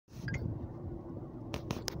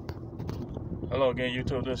Hello again,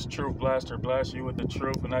 YouTube. This is Truth Blaster, blast you with the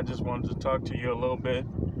truth, and I just wanted to talk to you a little bit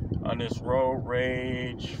on this road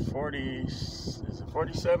rage 40, is it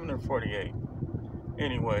 47 or 48?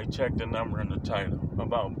 Anyway, check the number in the title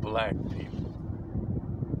about black people.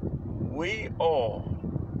 We all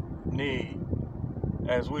need,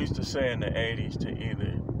 as we used to say in the 80s, to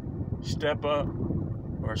either step up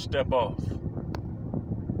or step off.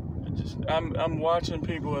 I'm watching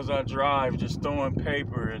people as I drive just throwing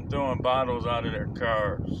paper and throwing bottles out of their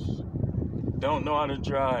cars. Don't know how to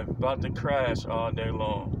drive, about to crash all day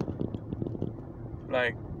long.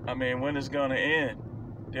 Like, I mean, when it's gonna end?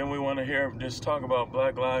 Then we want to hear just talk about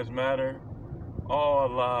Black Lives Matter. All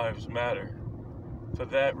lives matter. For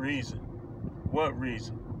that reason. What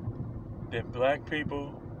reason? That black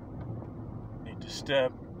people need to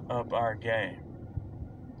step up our game.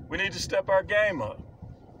 We need to step our game up.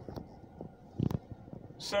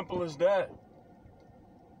 Simple as that.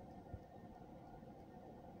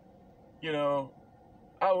 You know,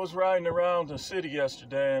 I was riding around the city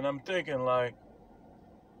yesterday and I'm thinking like,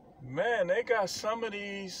 man, they got some of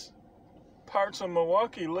these parts of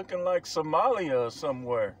Milwaukee looking like Somalia or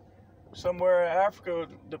somewhere. Somewhere in Africa,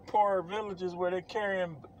 the poorer villages where they're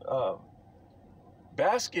carrying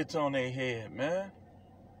baskets on their head, man.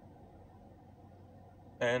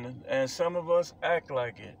 And some of us act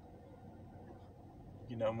like it.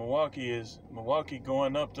 You know, Milwaukee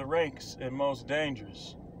going up the ranks and most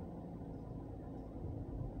dangerous.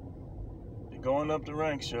 They're going up the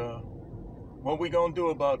ranks, y'all. What we gonna do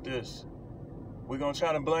about this? We gonna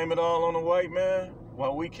try to blame it all on the white man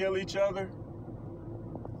while we kill each other?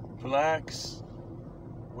 Blacks,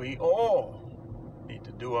 we all need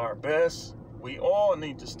to do our best. We all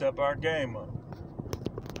need to step our game up.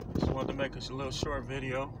 Just wanted to make us a little short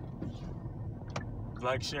video.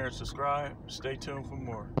 Like, share, and subscribe. Stay tuned for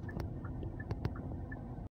more.